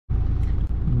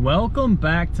Welcome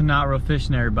back to Not Real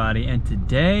Fishing, everybody, and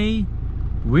today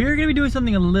we're gonna be doing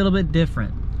something a little bit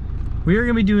different. We're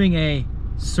gonna be doing a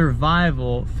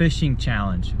survival fishing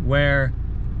challenge where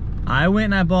I went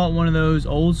and I bought one of those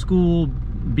old school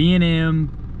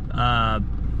B&M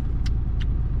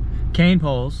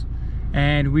Canepoles,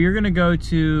 and we're gonna go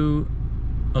to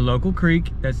a local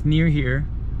creek that's near here,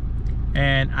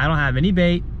 and I don't have any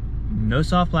bait, no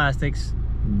soft plastics,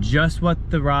 just what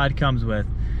the rod comes with.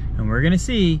 And we're gonna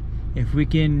see if we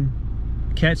can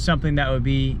catch something that would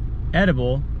be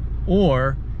edible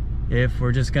or if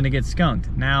we're just gonna get skunked.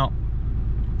 Now,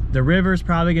 the river's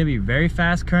probably gonna be very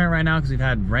fast current right now because we've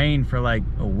had rain for like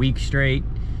a week straight.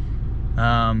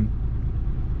 So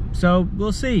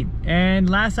we'll see. And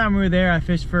last time we were there, I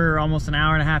fished for almost an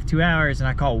hour and a half, 2 hours, and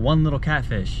I caught one little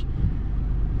catfish.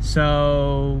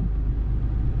 So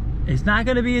it's not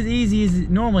gonna be as easy as it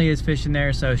normally is fishing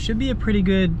there, so it should be a pretty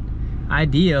good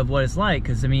idea of what it's like.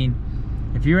 Because I mean,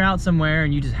 if you're out somewhere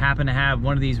and you just happen to have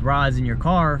one of these rods in your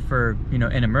car for, you know,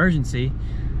 an emergency,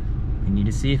 you need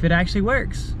to see if it actually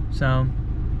works. So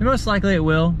most likely it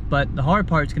will, but the hard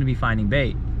part's gonna be finding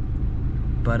bait.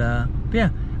 But yeah,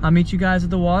 I'll meet you guys at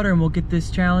the water and we'll get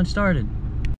this challenge started.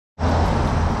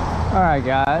 All right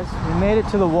guys, we made it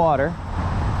to the water.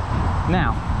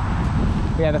 Now,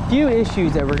 we have a few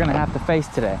issues that we're gonna have to face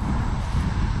today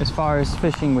as far as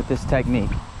fishing with this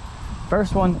technique.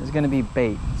 First one is going to be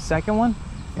bait. Second one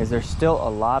is there's still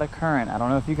a lot of current. I don't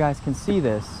know if you guys can see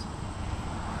this,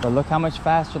 but look how much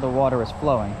faster the water is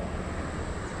flowing.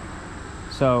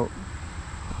 So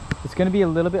it's going to be a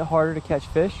little bit harder to catch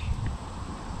fish,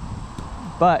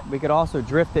 but we could also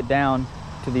drift it down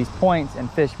to these points and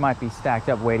fish might be stacked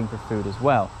up waiting for food as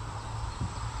well.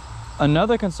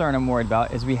 Another concern I'm worried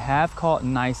about is we have caught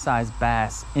nice sized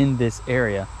bass in this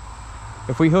area.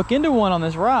 If we hook into one on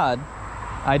this rod,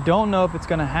 I don't know if it's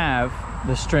gonna have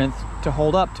the strength to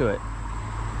hold up to it,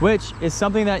 which is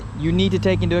something that you need to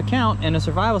take into account in a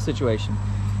survival situation.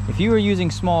 If you are using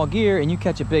small gear and you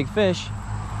catch a big fish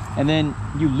and then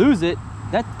you lose it,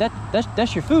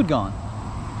 that's your food gone.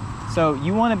 So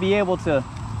you wanna be able to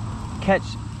catch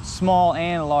small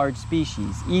and large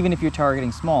species, even if you're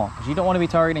targeting small, because you don't wanna be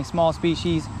targeting small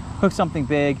species, hook something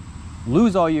big,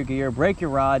 lose all your gear, break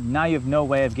your rod, now you have no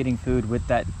way of getting food with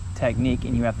that technique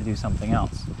and you have to do something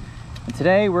else. And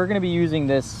today we're going to be using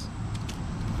this,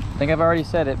 I think I've already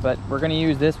said it, but we're going to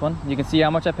use this one. You can see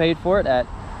how much I paid for it at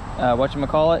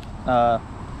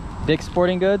Dick's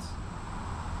Sporting Goods,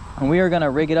 and we are going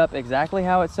to rig it up exactly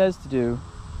how it says to do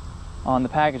on the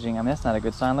packaging. I mean, that's not a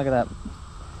good sign. Look at that,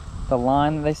 the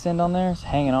line that they send on there is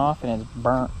hanging off and it's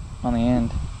burnt on the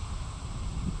end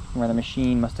where the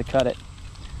machine must have cut it.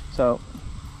 So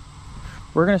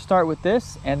we're gonna start with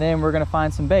this, and then we're gonna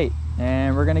find some bait,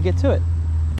 and we're gonna get to it.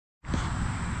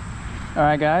 All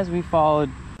right, guys, we followed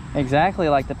exactly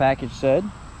like the package said.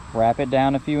 Wrap it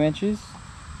down a few inches,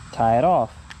 tie it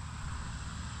off.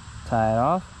 Tie it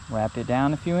off, wrap it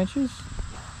down a few inches,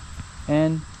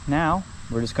 and now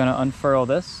we're just gonna unfurl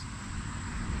this.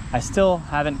 I still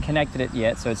haven't connected it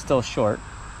yet, so it's still short,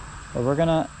 but we're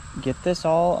gonna get this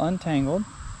all untangled,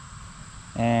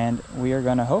 and we are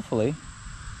gonna hopefully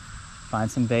find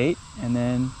some bait and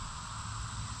then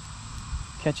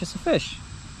catch us a fish.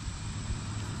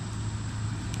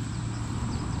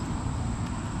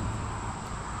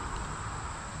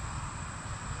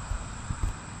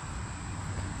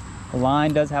 The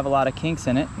line does have a lot of kinks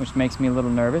in it, which makes me a little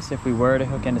nervous. If we were to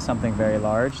hook into something very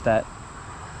large, that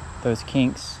those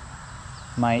kinks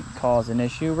might cause an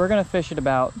issue. We're gonna fish it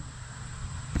about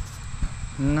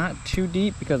not too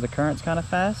deep because the current's kind of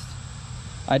fast.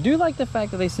 I do like the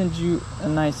fact that they send you a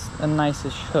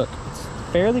nice-ish hook. It's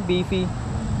fairly beefy,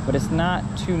 but it's not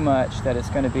too much that it's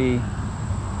going to be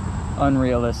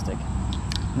unrealistic.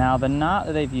 Now, the knot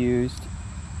that they've used,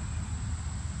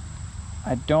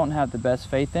 I don't have the best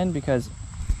faith in, because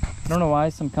I don't know why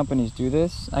some companies do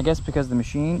this. I guess because the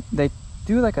machine, they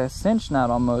do like a cinch knot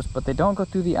almost, but they don't go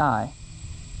through the eye.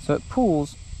 So it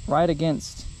pulls right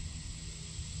against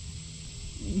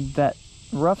that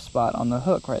rough spot on the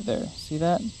hook right there. See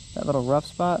that little rough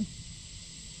spot?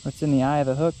 What's in the eye of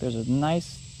the hook? There's a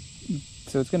nice,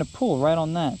 so it's going to pull right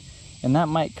on that, and that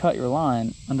might cut your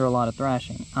line under a lot of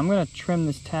thrashing. I'm going to trim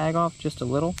this tag off just a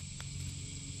little,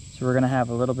 so we're going to have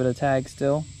a little bit of tag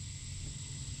still.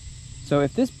 So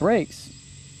if this breaks,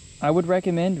 I would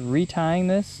recommend retying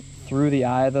this through the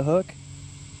eye of the hook,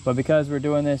 but because we're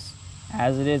doing this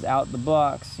as it is out the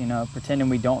box, you know, pretending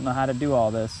we don't know how to do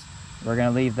all this, we're going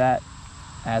to leave that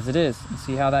as it is and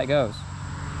see how that goes.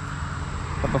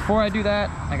 But before I do that,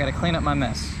 I got to clean up my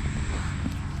mess.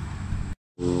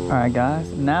 All right guys,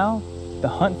 now the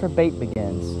hunt for bait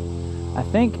begins. I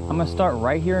think I'm gonna start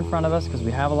right here in front of us because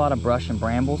we have a lot of brush and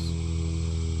brambles.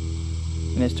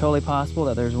 And it's totally possible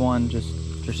that there's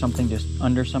something just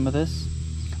under some of this.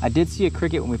 I did see a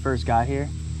cricket when we first got here,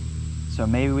 so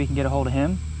maybe we can get a hold of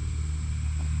him.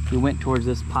 We went towards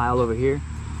this pile over here.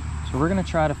 So we're gonna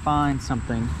try to find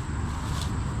something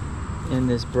in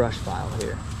this brush pile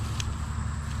here.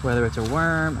 Whether it's a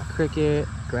worm, a cricket,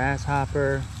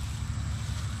 grasshopper,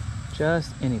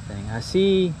 just anything. I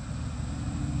see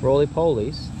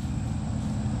roly-polies.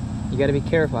 You gotta be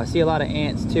careful. I see a lot of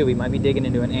ants too. We might be digging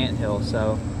into an ant hill,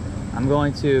 so I'm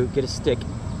going to get a stick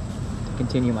to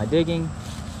continue my digging.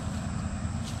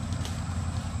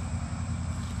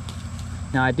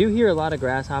 Now I do hear a lot of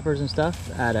grasshoppers and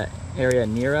stuff at an area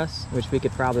near us, which we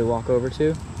could probably walk over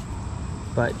to.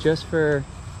 But just for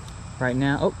right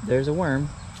now, oh, there's a worm.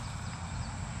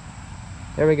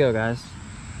 There we go, guys.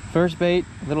 First bait,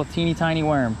 little teeny tiny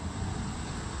worm.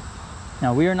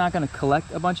 Now we are not gonna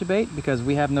collect a bunch of bait because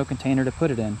we have no container to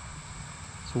put it in.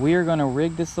 So we are gonna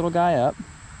rig this little guy up.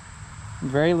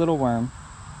 Very little worm.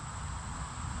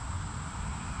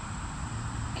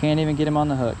 Can't even get him on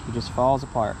the hook. He just falls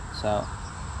apart, so.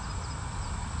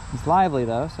 He's lively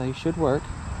though, so he should work.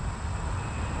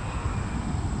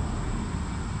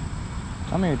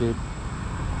 Come here, dude.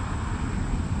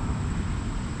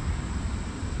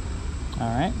 All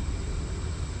right.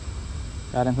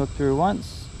 Got him hooked through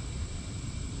once.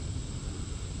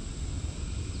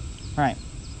 All right.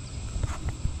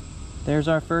 There's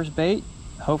our first bait.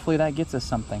 Hopefully that gets us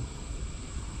something.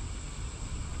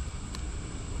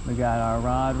 We got our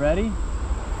rod ready.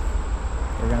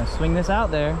 We're gonna swing this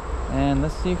out there and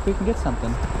let's see if we can get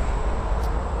something.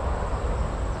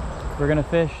 We're gonna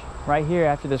fish right here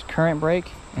after this current break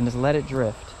and just let it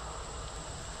drift.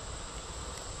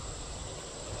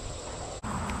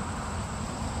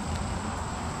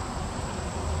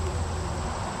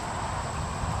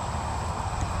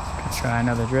 Try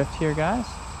another drift here, guys.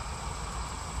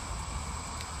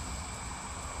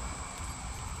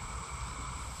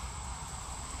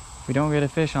 If we don't get a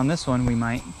fish on this one, we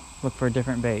might look for a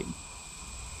different bait.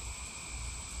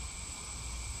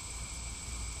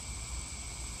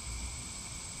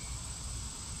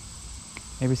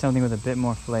 Maybe something with a bit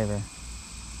more flavor. I'm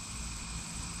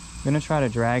gonna try to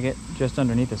drag it just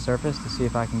underneath the surface to see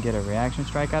if I can get a reaction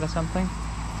strike out of something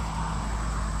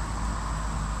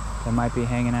that might be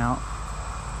hanging out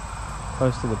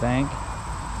close to the bank.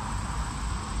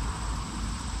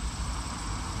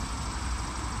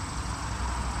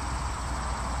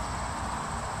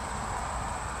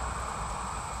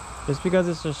 Just because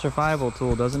it's a survival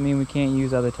tool doesn't mean we can't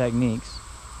use other techniques.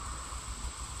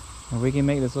 And we can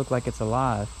make this look like it's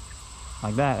alive.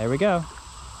 Like that. There we go.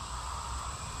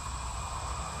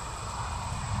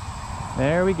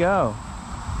 There we go.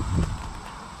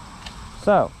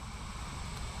 So,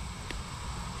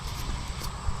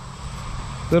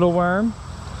 little worm.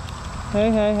 Hey,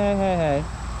 hey, hey, hey, hey.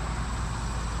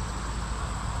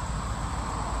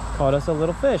 Caught us a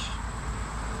little fish.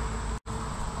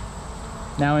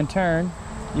 Now in turn,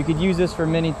 you could use this for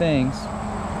many things,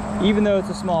 even though it's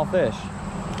a small fish.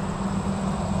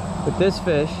 With this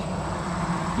fish,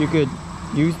 you could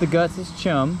use the guts as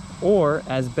chum or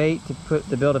as bait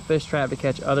to build a fish trap to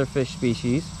catch other fish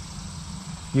species.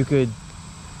 You could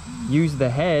use the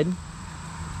head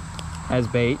as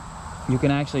bait. You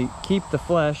can actually keep the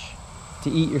flesh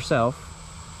to eat yourself,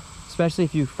 especially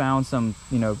if you found some,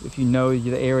 if you know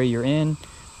the area you're in,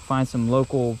 find some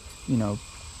local,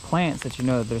 plants that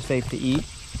that they're safe to eat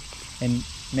and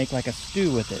make like a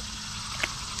stew with it.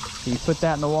 So you put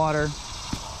that in the water,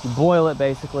 you boil it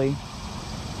basically.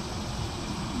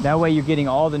 That way you're getting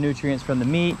all the nutrients from the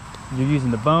meat, you're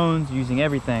using the bones, you're using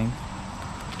everything.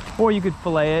 Or you could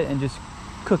fillet it and just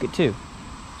cook it too.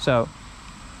 So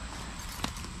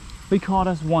we caught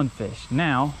us one fish.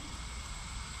 Now,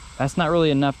 that's not really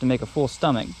enough to make a full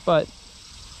stomach, but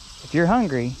if you're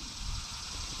hungry,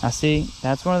 I see,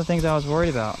 that's one of the things I was worried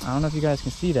about. I don't know if you guys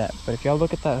can see that, but if y'all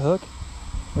look at that hook,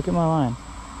 look at my line.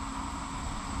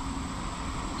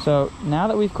 So now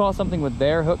that we've caught something with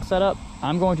their hook set up,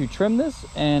 I'm going to trim this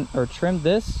trim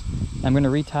this. I'm going to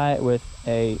retie it with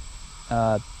a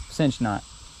cinch knot.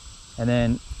 And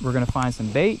then we're going to find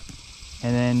some bait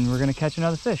and then we're going to catch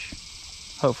another fish,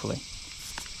 hopefully.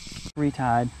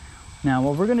 Retied. Now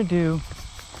what we're going to do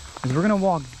is we're going to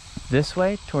walk this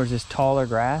way towards this taller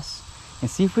grass and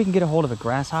see if we can get a hold of a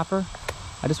grasshopper.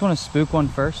 I just want to spook one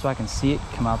first so I can see it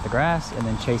come out the grass and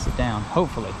then chase it down,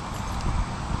 hopefully.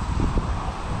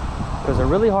 Because they're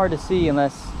really hard to see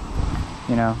unless,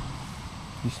 you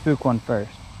spook one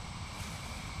first.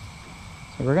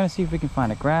 So we're gonna see if we can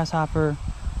find a grasshopper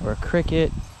or a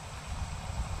cricket.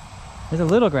 There's a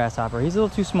little grasshopper. He's a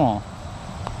little too small.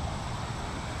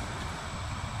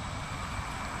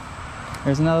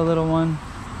 There's another little one.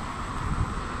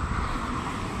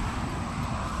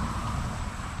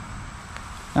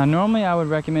 Now normally I would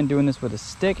recommend doing this with a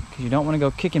stick because you don't want to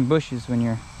go kicking bushes when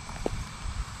you're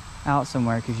out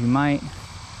somewhere, because you might,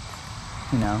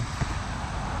 you know.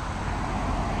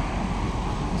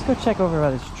 Let's go check over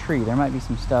by this tree. There might be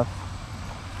some stuff.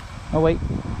 Oh wait,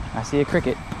 I see a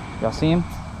cricket. Y'all see him?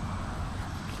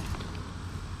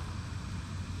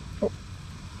 Oh,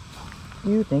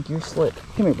 you think you're slick.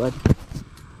 Come here, bud.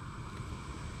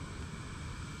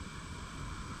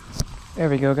 There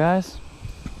we go, guys.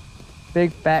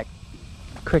 Big fat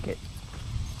cricket.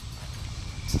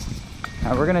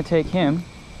 Now we're gonna take him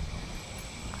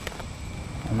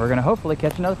and we're gonna hopefully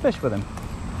catch another fish with him.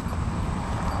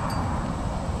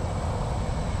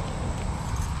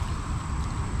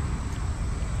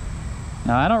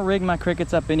 Now I don't rig my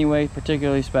crickets up anyway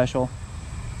particularly special.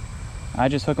 I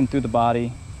just hook them through the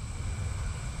body.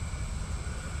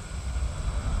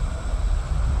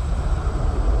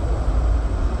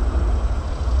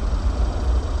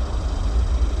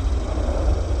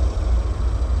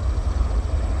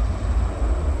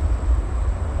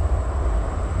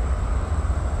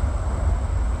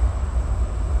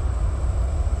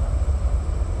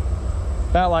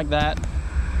 About like that.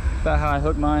 About how I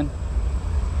hook mine.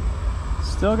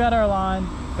 Still got our line,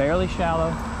 fairly shallow.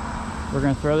 We're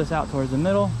gonna throw this out towards the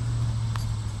middle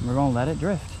and we're gonna let it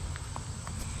drift.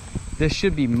 This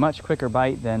should be much quicker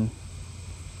bite than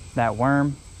that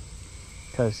worm,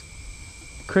 because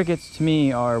crickets to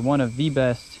me are one of the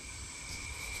best,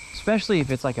 especially if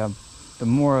it's like the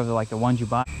more of the ones you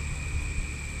buy.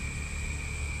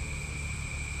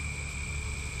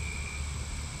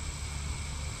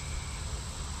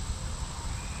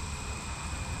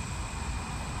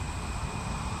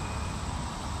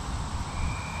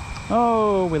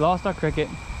 Oh, we lost our cricket.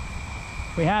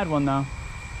 We had one though.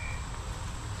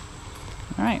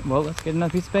 All right, well, let's get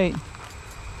another piece of bait.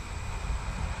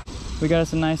 We got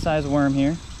us a nice sized worm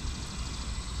here.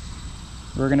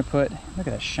 We're gonna put, look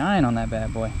at that shine on that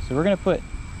bad boy. So we're gonna put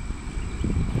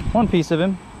one piece of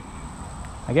him.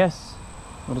 I guess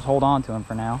we'll just hold on to him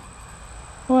for now.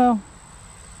 Well,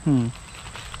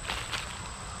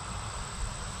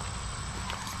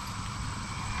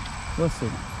 let's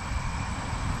see.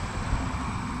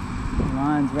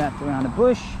 Line's wrapped around a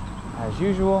bush, as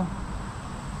usual.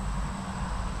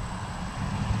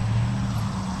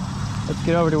 Let's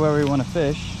get over to where we want to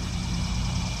fish.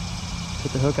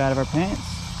 Put the hook out of our pants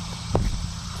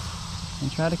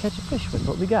and try to catch a fish with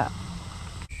what we got.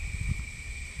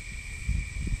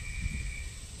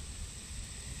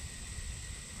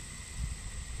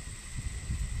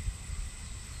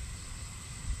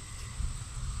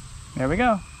 There we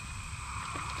go.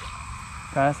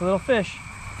 Got us a little fish.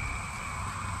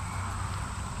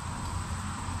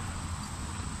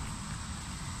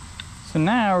 So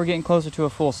now we're getting closer to a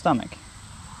full stomach.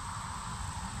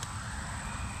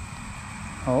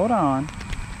 Hold on.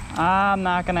 I'm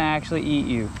not gonna actually eat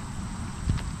you.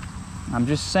 I'm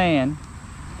just saying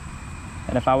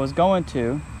that if I was going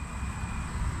to,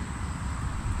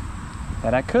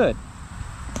 that I could.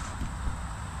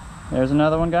 There's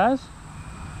another one, guys.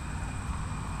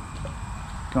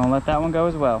 Gonna let that one go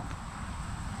as well.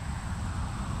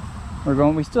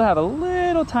 We still have a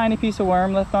little tiny piece of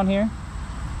worm left on here.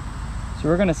 So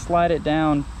we're gonna slide it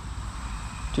down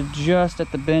to just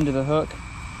at the bend of the hook.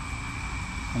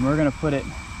 And we're gonna put it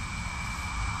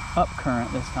up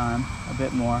current this time, a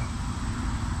bit more,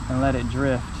 and let it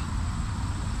drift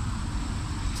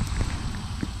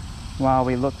while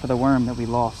we look for the worm that we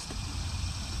lost.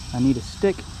 I need a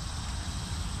stick.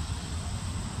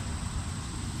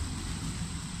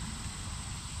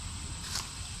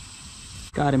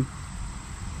 Got him.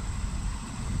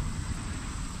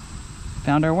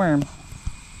 Found our worm.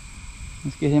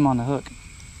 Let's get him on the hook.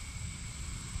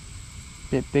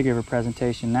 Bit bigger of a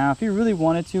presentation. Now, if you really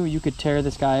wanted to, you could tear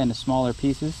this guy into smaller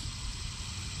pieces.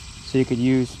 So you could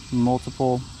use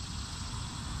multiple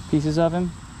pieces of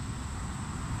him.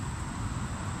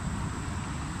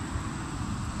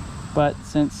 But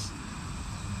since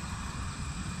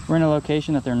we're in a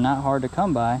location that they're not hard to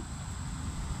come by,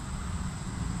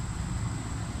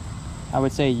 I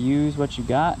would say use what you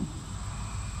got.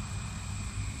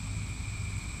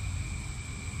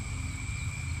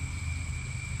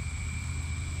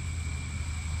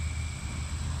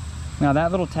 Now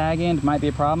that little tag end might be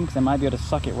a problem because I might be able to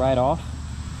suck it right off.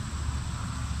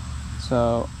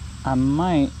 So I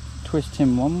might twist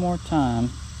him one more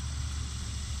time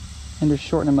and just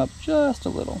shorten him up just a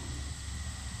little.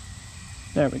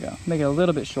 There we go. Make it a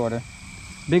little bit shorter.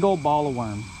 Big old ball of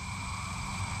worm.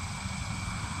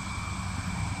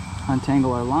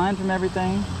 Untangle our line from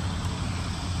everything.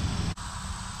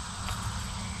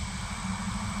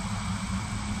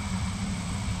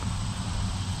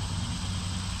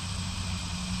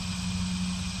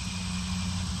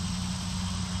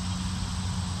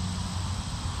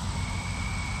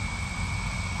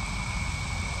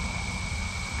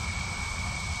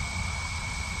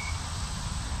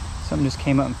 Something just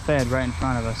came up and fed right in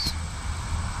front of us.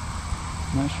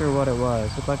 Not sure what it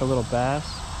was. Looked like a little bass.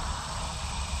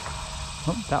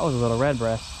 Oh, that was a little red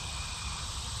breast.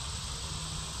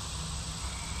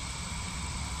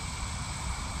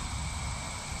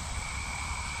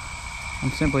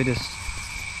 I'm simply just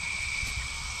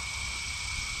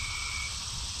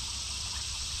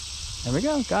there we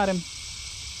go, got him.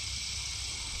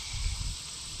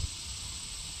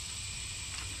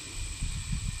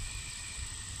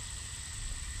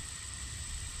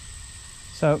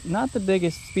 So, not the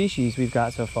biggest species we've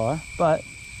got so far, but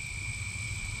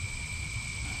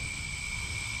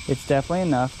it's definitely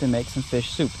enough to make some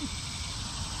fish soup.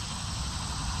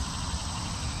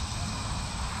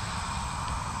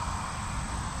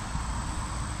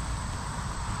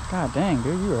 God dang,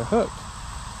 dude, you are hooked.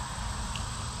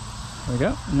 There we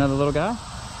go, another little guy.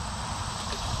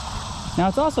 Now,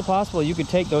 it's also possible you could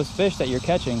take those fish that you're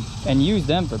catching and use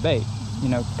them for bait. You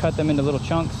know, cut them into little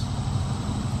chunks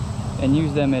and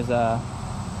use them as a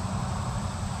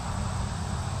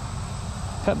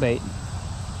cut bait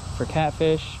for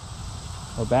catfish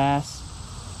or bass.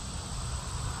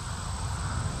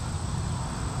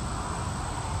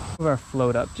 Move our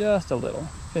float up just a little.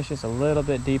 Fish just a little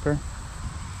bit deeper.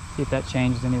 See if that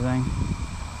changes anything.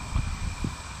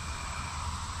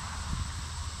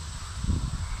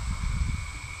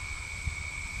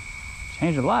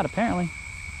 Changed a lot apparently.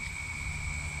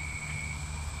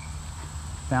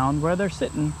 Found where they're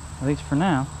sitting, at least for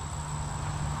now.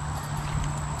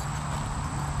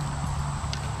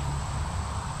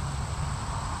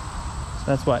 So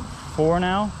that's what, 4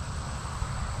 now?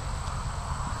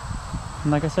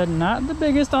 And like I said, not the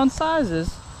biggest on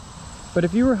sizes, but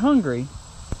if you were hungry,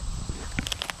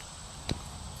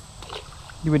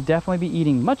 you would definitely be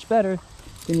eating much better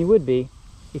than you would be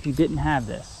if you didn't have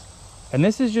this. And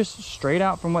this is just straight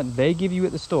out from what they give you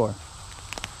at the store.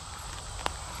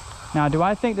 Now, do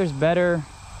I think there's better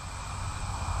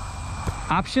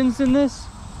options than this?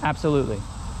 Absolutely.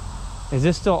 Is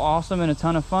this still awesome and a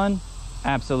ton of fun?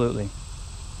 Absolutely.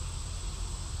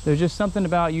 There's just something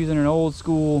about using an old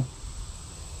school,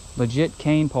 legit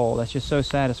cane pole that's just so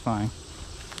satisfying.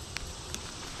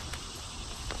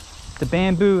 The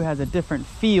bamboo has a different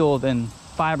feel than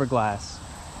fiberglass.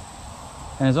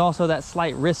 And there's also that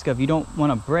slight risk of you don't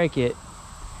want to break it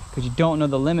because you don't know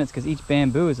the limits, because each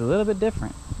bamboo is a little bit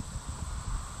different.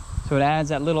 So it adds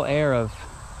that little air of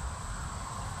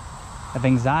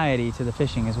anxiety to the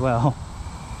fishing as well.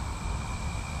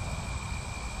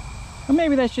 Or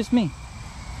maybe that's just me.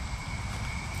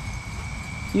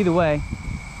 Either way,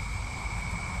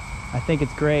 I think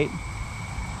it's great.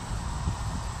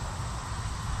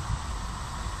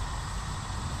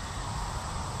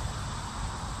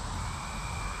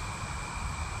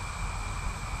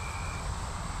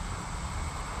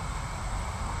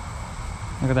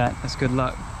 Look at that, that's good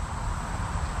luck.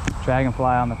 Dragonfly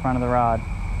on the front of the rod.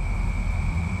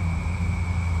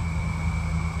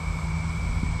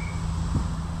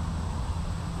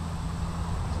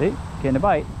 See, getting a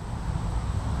bite.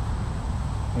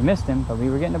 We missed him, but we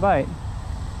were getting a bite.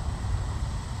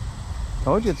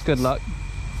 Told you it's good luck.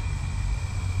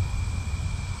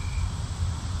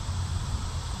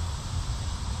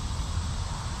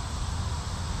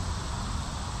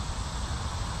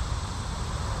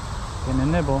 Getting a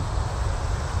nibble.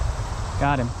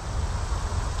 Got him.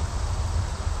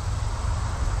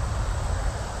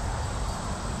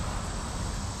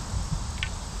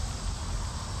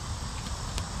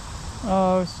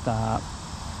 Oh, stop.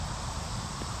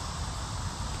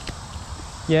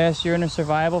 Yes, you're in a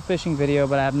survival fishing video,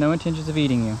 but I have no intentions of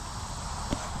eating you.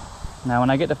 Now, when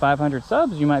I get to 500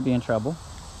 subs, you might be in trouble.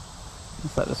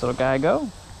 Let's let this little guy go.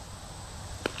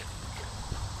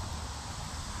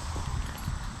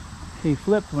 He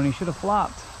flipped when he should have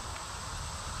flopped.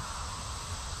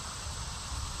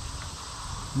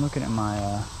 I'm looking at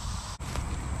my...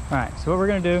 Alright, so what we're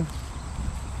going to do,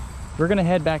 we're going to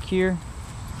head back here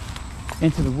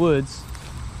into the woods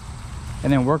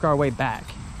and then work our way back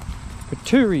for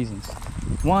 2 reasons.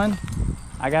 1,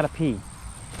 I gotta pee.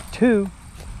 2,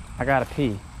 I gotta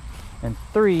pee. And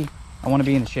 3, I want to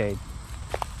be in the shade.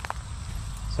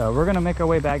 So we're gonna make our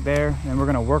way back there and we're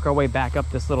gonna work our way back up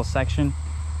this little section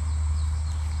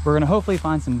We're gonna hopefully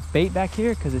find some bait back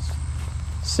here because it's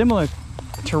similar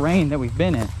terrain that we've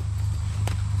been in.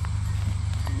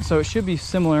 So it should be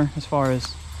similar as far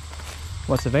as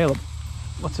what's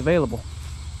available.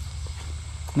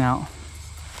 Now,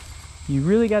 you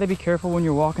really got to be careful when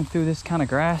you're walking through this kind of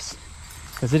grass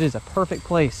because it is a perfect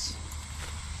place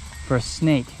for a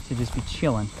snake to just be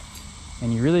chilling.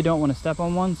 And you really don't want to step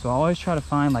on one, so I always try to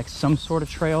find like some sort of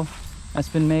trail that's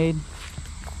been made,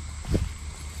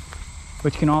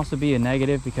 which can also be a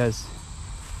negative because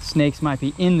snakes might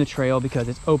be in the trail because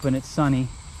it's open, it's sunny,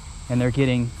 and they're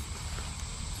getting,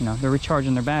 you know, they're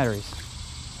recharging their batteries.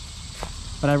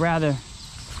 But I'd rather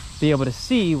be able to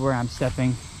see where I'm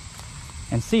stepping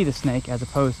and see the snake as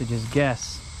opposed to just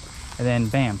guess and then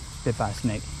bam, bit by a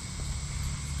snake.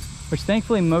 Which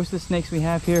thankfully most of the snakes we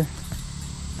have here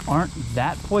aren't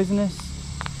that poisonous.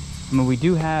 I mean, we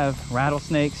do have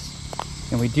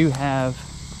rattlesnakes and we do have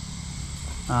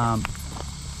that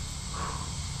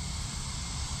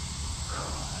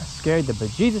scared the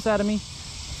bejesus out of me.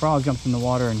 The frog jumped in the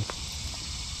water and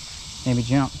made me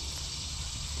jump.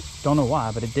 Don't know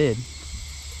why, but it did.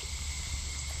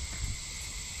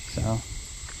 So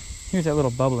here's that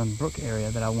little bubbling brook area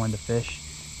that I wanted to fish.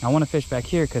 Now, I want to fish back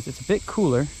here because it's a bit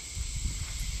cooler.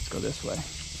 Let's go this way.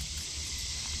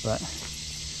 But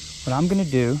what I'm gonna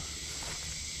do,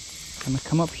 I'm gonna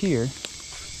come up here.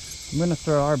 I'm gonna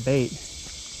throw our bait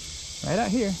right out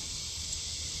here.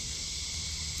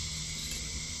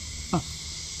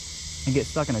 And get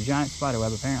stuck in a giant spider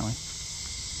web apparently.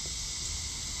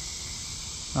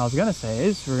 What I was gonna say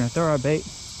is we're gonna throw our bait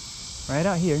right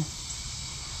out here.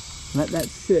 Let that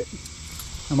sit.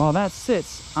 And while that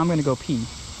sits, I'm gonna go pee.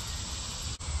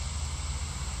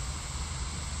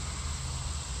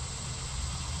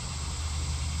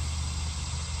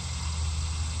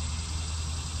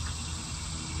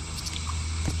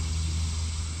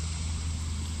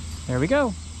 There we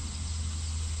go.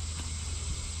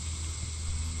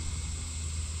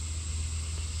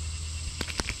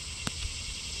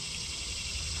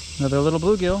 Another little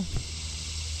bluegill.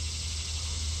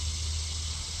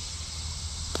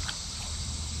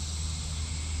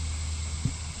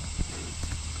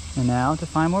 And now to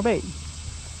find more bait.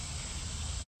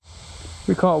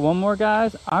 We caught one more,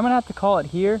 guys. I'm gonna have to call it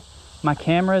here. My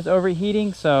camera is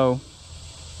overheating, so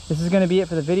this is gonna be it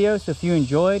for the video. So if you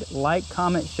enjoyed, like,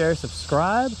 comment, share,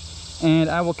 subscribe, and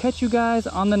I will catch you guys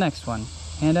on the next one.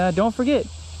 And don't forget,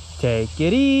 take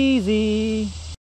it easy.